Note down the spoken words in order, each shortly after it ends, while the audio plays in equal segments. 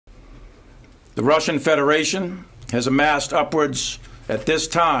The Russian Federation has amassed upwards, at this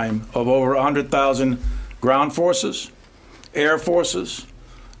time, of over 100,000 ground forces, air forces,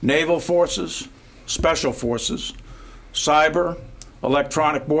 naval forces, special forces, cyber,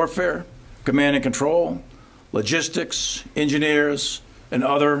 electronic warfare, command and control, logistics, engineers, and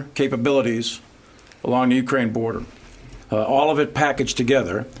other capabilities along the Ukraine border. All of it packaged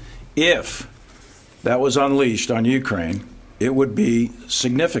together. If that was unleashed on Ukraine, it would be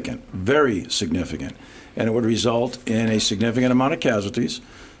significant, very significant, and it would result in a significant amount of casualties.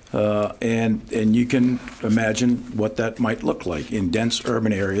 And you can imagine what that might look like in dense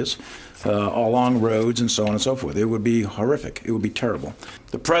urban areas, along roads and so on and so forth. It would be horrific. It would be terrible.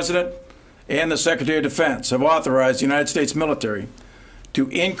 The President and the Secretary of Defense have authorized the United States military to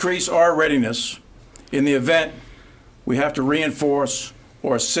increase our readiness in the event we have to reinforce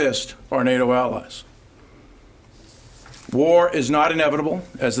or assist our NATO allies. War is not inevitable,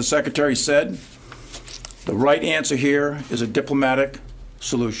 as the Secretary said. The right answer here is a diplomatic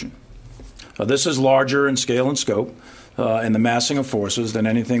solution. This is larger in scale and scope and the massing of forces than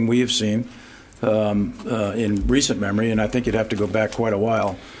anything we have seen in recent memory, and I think you'd have to go back quite a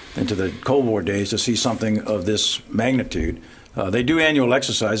while into the Cold War days to see something of this magnitude. They do annual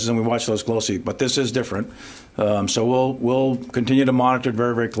exercises, and we watch those closely, but this is different. So we'll continue to monitor it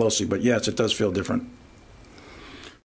very, very closely. But yes, it does feel different.